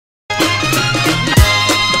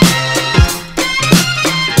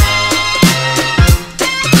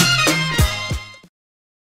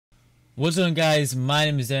What's going on, guys? My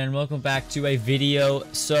name is Aaron. Welcome back to a video.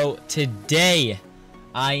 So today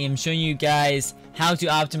I am showing you guys how to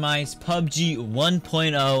optimize PUBG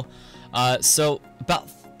 1.0. So about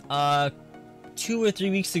 2 or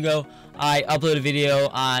 3 weeks ago I uploaded a video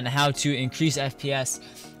on how to increase FPS,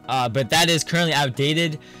 but that is currently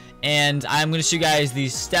outdated, and I'm going to show you guys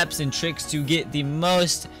these steps and tricks to get the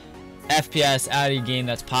most FPS out of your game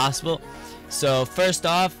that's possible. So first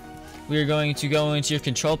off, we're going to go into your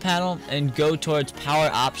control panel and go towards power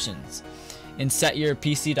options and set your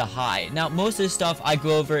PC to high. Now most of the stuff I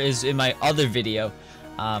go over is in my other video,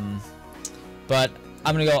 but I'm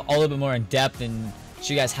gonna go a little bit more in depth and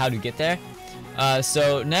show you guys how to get there.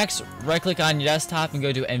 So next, right click on your desktop and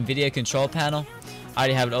go to NVIDIA control panel. I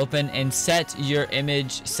already have it open, and set your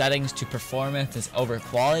image settings to performance over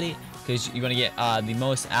quality, because you want to get the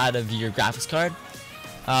most out of your graphics card.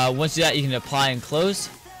 Once you do that, you can apply and close.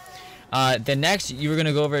 Then next, you're going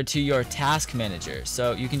to go over to your task manager.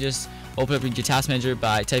 So you can just open up your task manager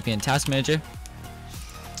by typing in task manager.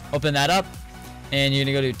 Open that up, and you're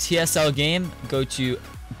going to go to TslGame, go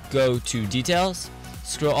to details,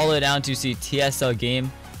 scroll all the way down to see TslGame,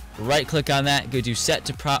 right click on that, go to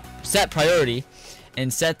set priority,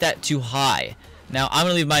 and set that to high. Now I'm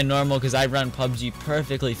going to leave mine normal because I run PUBG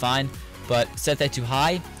perfectly fine, but set that to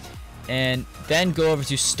high. And then go over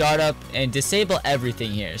to startup and disable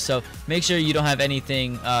everything here. So make sure you don't have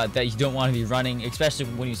anything that you don't want to be running, especially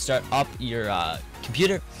when you start up your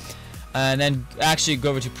computer. And then actually go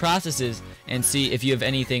over to processes and see if you have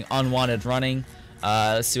anything unwanted running.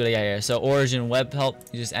 Let's see what I got here. So origin web help,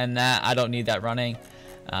 you just end that. I don't need that running.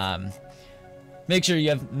 Make sure you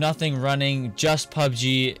have nothing running, just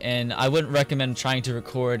PUBG, and I wouldn't recommend trying to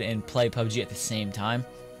record and play PUBG at the same time.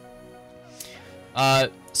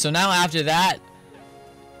 So now after that,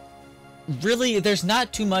 really there's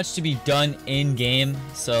not too much to be done in game.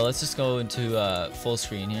 So let's just go into full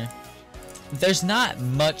screen here. There's not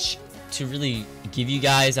much to really give you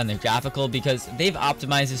guys on the graphical, because they've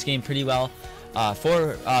optimized this game pretty well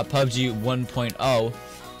for PUBG 1.0.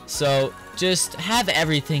 So just have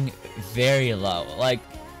everything very low. Like,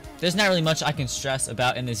 there's not really much I can stress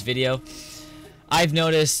about in this video. I've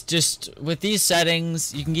noticed just with these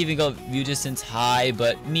settings, you can even go view distance high,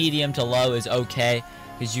 but medium to low is okay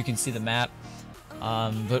because you can see the map.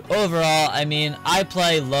 But overall, I mean, I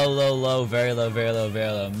play low, low, low, very low, very low,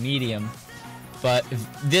 very low, medium. But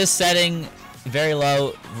this setting, very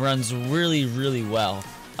low, runs really, really well.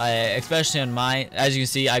 Especially on mine. As you can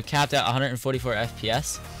see, I've capped at 144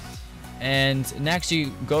 FPS. And next,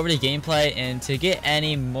 you go over to gameplay, and to get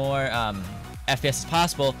any more FPS as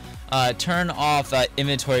possible, turn off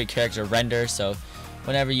inventory character render. So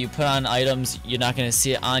whenever you put on items, you're not going to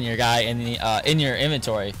see it on your guy in the in your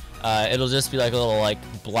inventory. It'll just be like a little like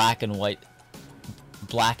black and white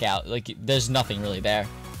blackout, like there's nothing really there.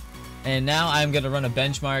 And now I'm going to run a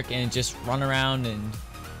benchmark and just run around and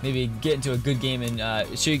maybe get into a good game and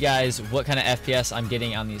show you guys what kind of FPS I'm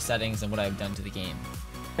getting on these settings and what I've done to the game.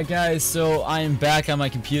 Alright guys, so I'm back on my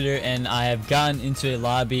computer and I have gotten into a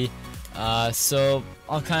lobby. So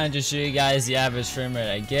I'll kind of just show you guys the average frame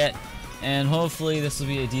rate I get, and hopefully this will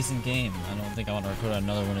be a decent game. I don't think I want to record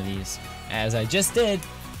another one of these, as I just did,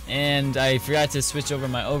 and I forgot to switch over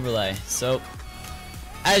my overlay. So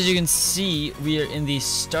as you can see, we are in the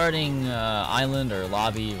starting island or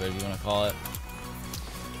lobby, whatever you want to call it,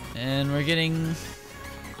 and we're getting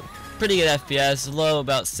pretty good FPS. Low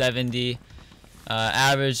about 70,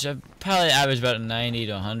 average probably average about 90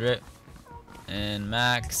 to 100. And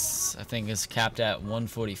max, I think, is capped at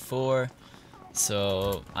 144.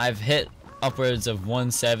 So I've hit upwards of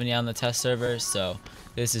 170 on the test server. So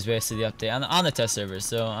this is basically the update on the test server.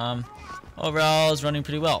 So overall, it's running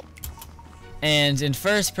pretty well. And in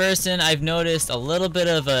first person, I've noticed a little bit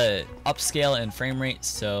of a upscale in frame rate.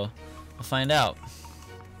 So we'll find out.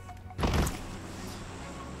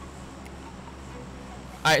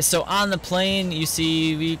 Alright, so on the plane, you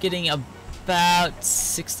see we're getting about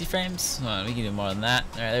 60 frames. Oh, we can do more than that.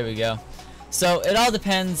 Alright, there we go. So it all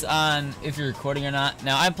depends on if you're recording or not.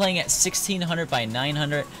 Now I'm playing at 1600 by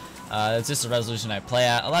 900. That's just the resolution I play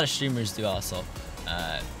at. A lot of streamers do also.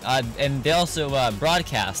 And they also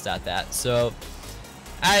broadcast at that. So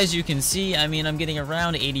as you can see, I mean, I'm getting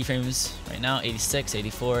around 80 frames right now. 86,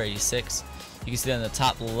 84, 86. You can see that in the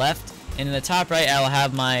top left. And in the top right, I'll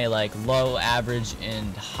have my like low, average,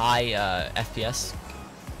 and high FPS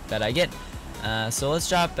that I get. So let's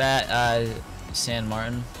drop at San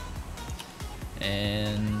Martin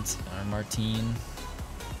and or Martine.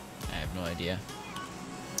 I have no idea.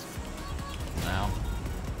 Wow.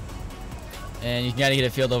 And you gotta get a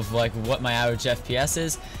feel of like what my average FPS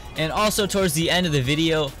is. And also towards the end of the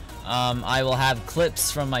video, I will have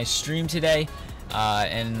clips from my stream today,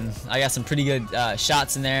 and I got some pretty good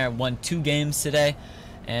shots in there. Won 2 games today,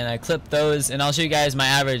 and I clipped those, and I'll show you guys my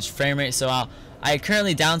average frame rate. So I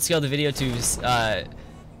currently downscaled the video to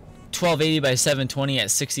 1280 by 720 at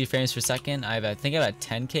 60 frames per second. I think I have a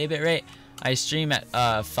 10K bit rate. I stream at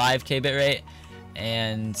 5K bit rate,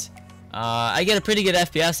 and I get a pretty good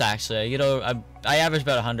FPS actually. I average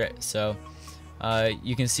about 100, so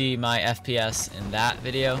you can see my FPS in that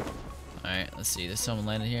video. Alright, let's see, there's someone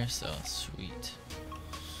landed here, so sweet.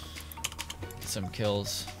 Get some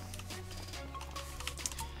kills.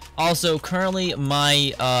 Also, currently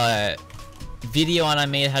my video on I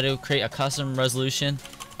made how to create a custom resolution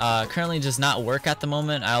currently does not work at the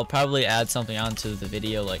moment. I'll probably add something onto the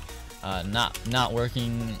video, like not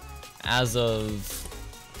working as of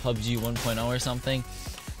PUBG 1.0 or something.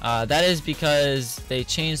 That is because they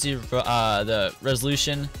changed the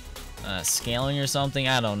resolution scaling or something.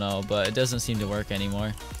 I don't know, but it doesn't seem to work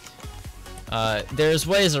anymore. There's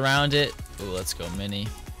ways around it. Ooh, let's go mini.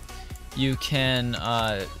 You can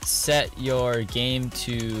set your game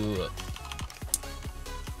to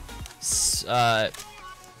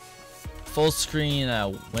full screen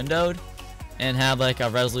windowed and have like a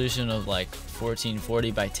resolution of like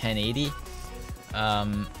 1440 by 1080.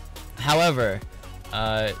 However,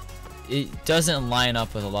 it doesn't line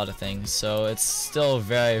up with a lot of things, so it's still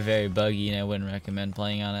very buggy, and I wouldn't recommend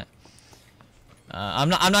playing on it. I'm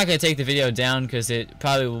not gonna take the video down because it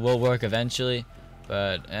probably will work eventually,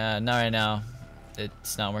 but not right now.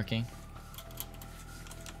 It's not working.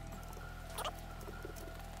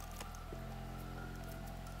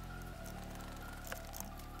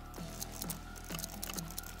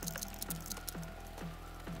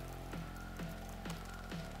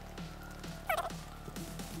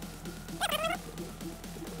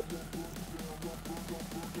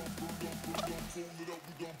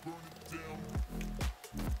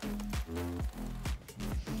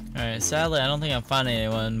 Alright, sadly I don't think I'm finding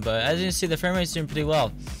anyone, but as you can see the frame rate's doing pretty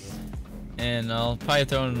well. And I'll probably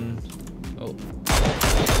throw in... Oh.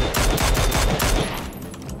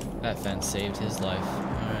 That fence saved his life.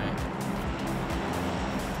 Alright.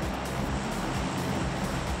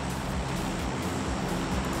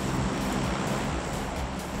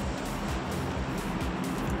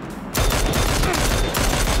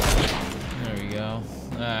 There we go.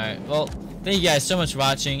 Alright, well, thank you guys so much for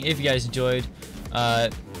watching. If you guys enjoyed,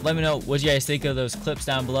 let me know what you guys think of those clips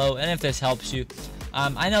down below, and if this helps you.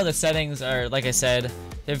 I know the settings are, like I said,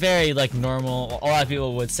 they're very like normal. A lot of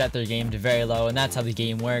people would set their game to very low, and that's how the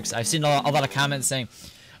game works. I've seen a lot of comments saying,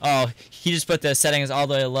 oh, he just put the settings all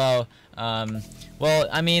the way low. Well,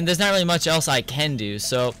 I mean, there's not really much else I can do,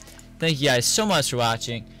 so thank you guys so much for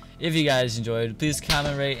watching. If you guys enjoyed, please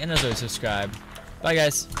comment, rate, and as always, subscribe. Bye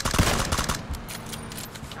guys.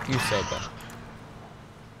 You so bad.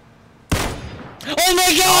 Oh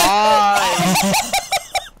my god!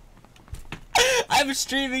 I'm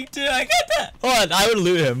streaming too, I got that! Hold on, I would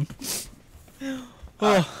loot him.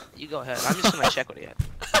 You go ahead, I'm just gonna check what he had.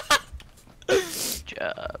 Good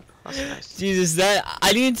job. That's nice. Jesus,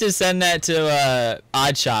 I need to send that to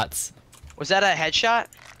Odd Shots. Was that a headshot?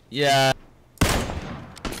 Yeah.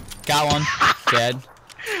 Got one. Dead.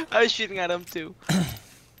 I was shooting at him too.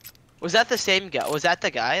 Was that the same guy? Was that the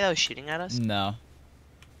guy that was shooting at us? No.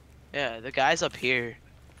 Yeah, the guy's up here.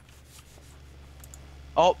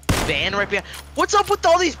 Oh, van right behind. What's up with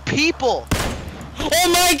all these people? Oh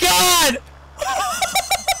my god!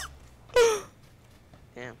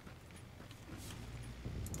 Damn.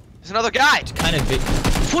 There's another guy. It's kind of big.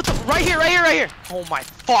 What the? Right here. Oh my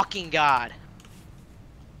fucking god.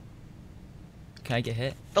 Can I get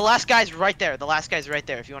hit? The last guy's right there.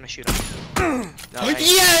 If you want to shoot him. No,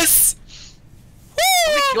 yes!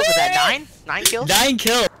 How many kills is that? 9? 9 kills? 9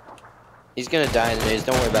 kills. He's gonna die in the maze,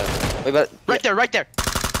 don't worry about it. Wait about it. Right there.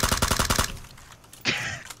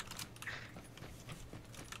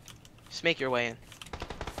 Just make your way in.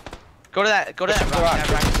 Go to that rock.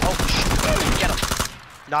 Oh, shoot. Get him.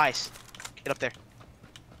 Nice. Get up there.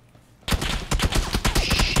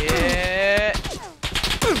 Shit.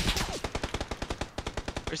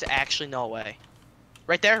 There's actually no way.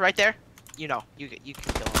 Right there. You know, you can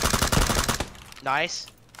kill him. Nice.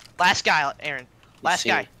 Last guy, Aaron. Last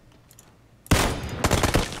guy.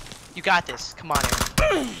 You got this. Come on,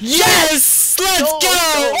 Aaron. Yes! Let's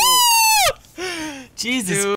go! Jesus. Dude.